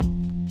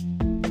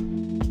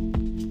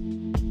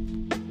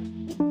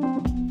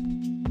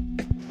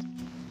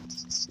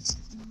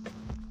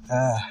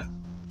Uh,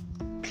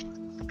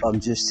 I'm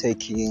just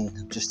taking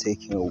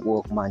a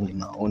walk, minding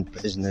my own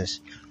business,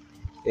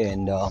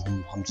 and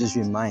I'm just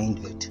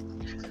reminded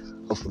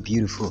of a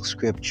beautiful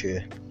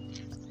scripture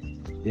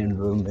in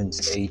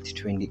Romans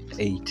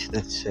 8:28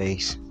 that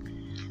says,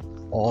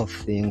 "All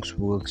things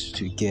works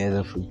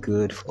together for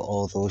good for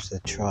all those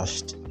that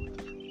trust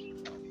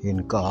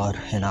in God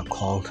and are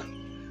called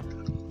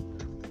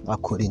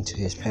according to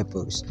His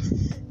purpose."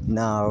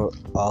 Now,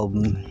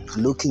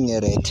 looking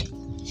at it,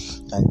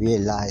 I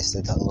realized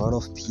that a lot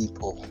of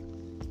people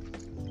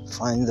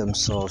find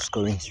themselves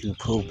going through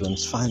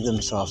problems, find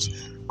themselves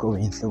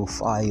going through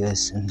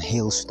fires and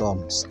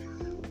hailstorms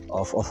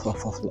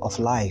of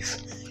life,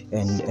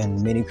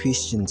 and many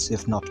Christians,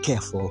 if not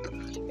careful,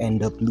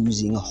 end up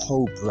losing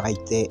hope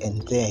right there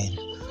and then.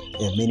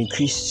 Many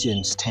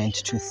Christians tend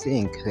to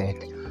think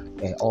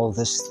that all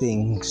these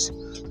things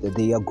that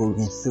they are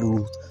going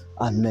through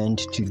are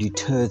meant to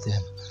deter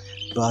them,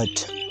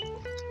 but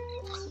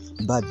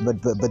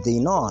they're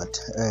not.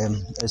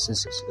 As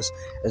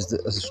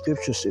the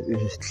scripture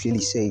clearly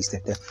says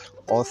that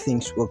all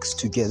things works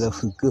together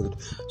for good.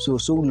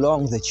 So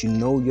long that you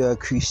know you're a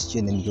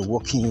Christian and you're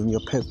walking in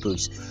your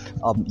purpose,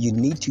 you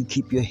need to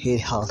keep your head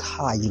held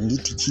high. You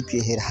need to keep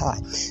your head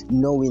high,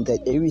 knowing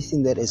that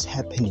everything that is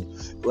happening,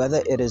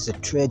 whether it is a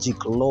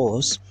tragic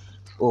loss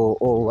or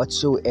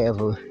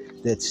whatsoever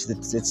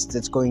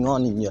that's going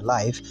on in your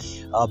life,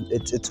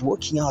 it's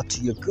working out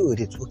to your good.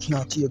 It's working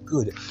out to your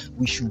good.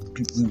 We should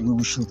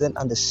then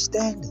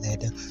understand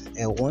that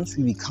once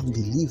we become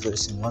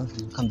believers, and once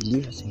we become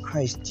believers in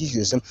Christ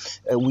Jesus,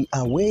 we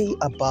are way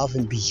above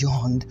and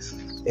beyond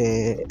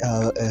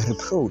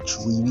reproach.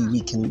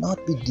 We cannot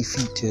be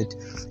defeated.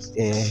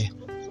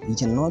 We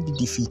cannot be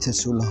defeated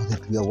so long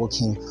that we are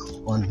working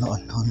on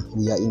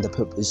we are in the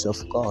purpose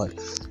of God.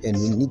 And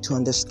we need to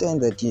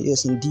understand that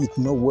yes, indeed,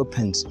 no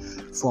weapons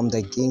formed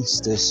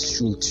against us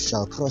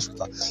shall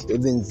prosper.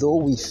 Even though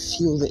we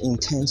feel the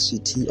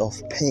intensity of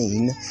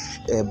pain,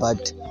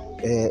 but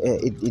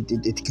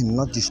it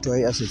cannot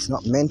destroy us. It's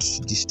not meant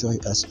to destroy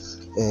us.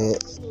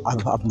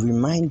 I'm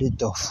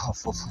reminded of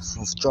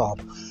Job,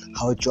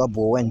 how Job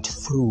went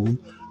through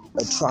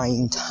a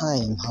trying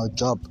time, how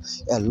Job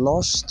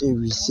lost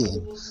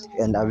everything,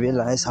 and I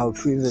realize how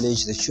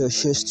privileged the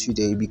church is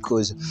today,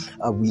 because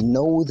we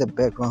know the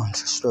background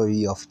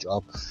story of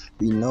Job.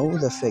 We know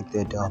the fact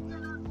that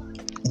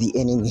the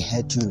enemy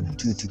had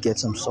to get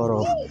some sort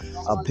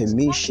of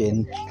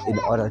permission in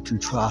order to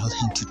trial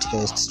and to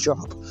test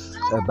Job.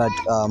 But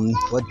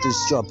what does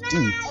Job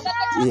do?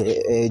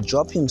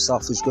 Job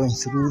himself is going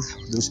through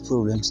those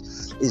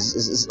problems,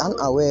 is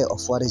unaware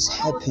of what is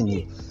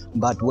happening.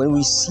 But when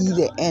we see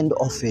the end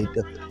of it,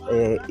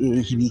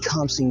 he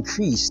becomes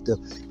increased.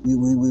 We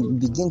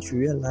begin to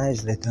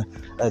realize that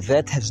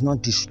that has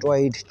not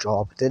destroyed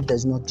Job. That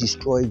does not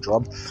destroy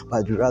Job,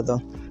 but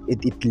rather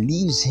it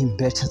leaves him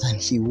better than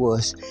he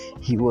was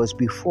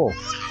before.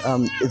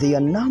 There are a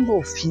number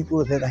of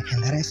people that I can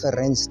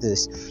reference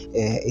this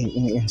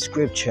in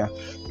scripture,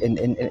 and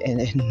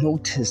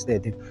notice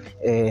that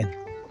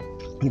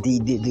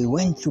they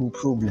went through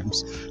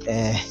problems,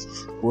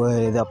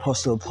 where the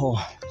Apostle Paul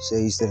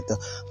says that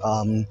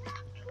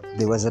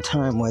there was a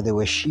time where they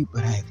were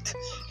shipwrecked,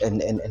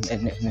 and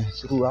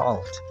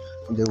throughout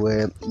they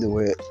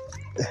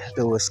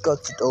were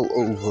scattered all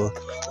over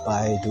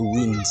by the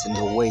winds and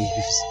the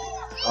waves.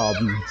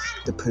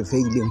 The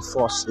prevailing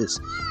forces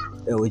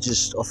were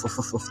just of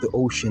the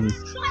ocean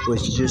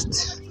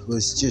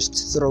was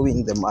just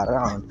throwing them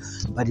around.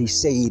 But he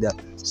said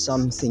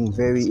something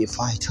very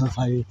vital,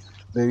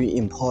 very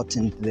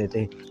important that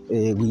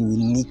we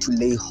need to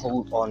lay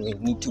hold on, we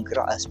need to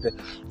grasp.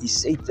 He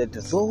said that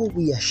though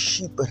we are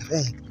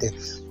shipwrecked,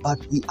 but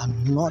we are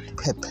not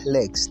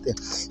perplexed.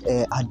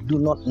 I do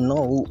not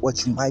know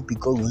what you might be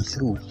going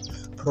through.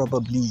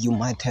 Probably you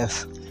might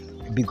have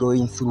be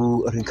going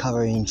through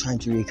trying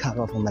to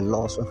recover from a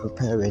loss of a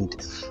parent,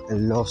 a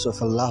loss of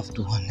a loved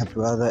one, a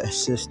brother, a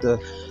sister,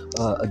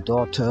 a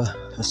daughter,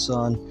 a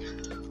son,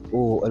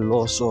 or a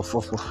loss of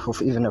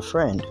even a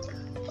friend.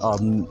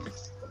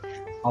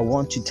 I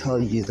want to tell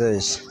you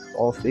this: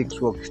 all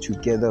things work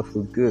together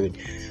for good,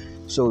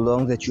 so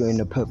long that you're in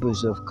the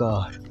purpose of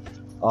God.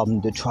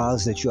 The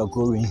trials that you are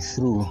going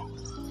through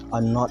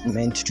are not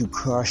meant to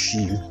crush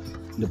you.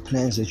 The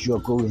plans that you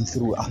are going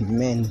through are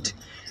meant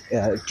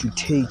to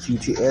take you,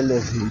 to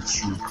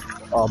elevate you.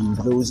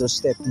 Those are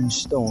stepping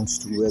stones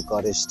to where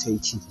God is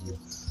taking you.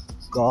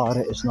 God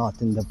is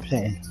not in the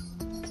plan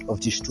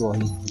of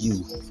destroying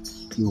you.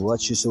 He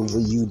watches over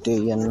you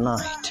day and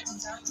night.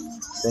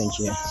 Thank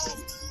you.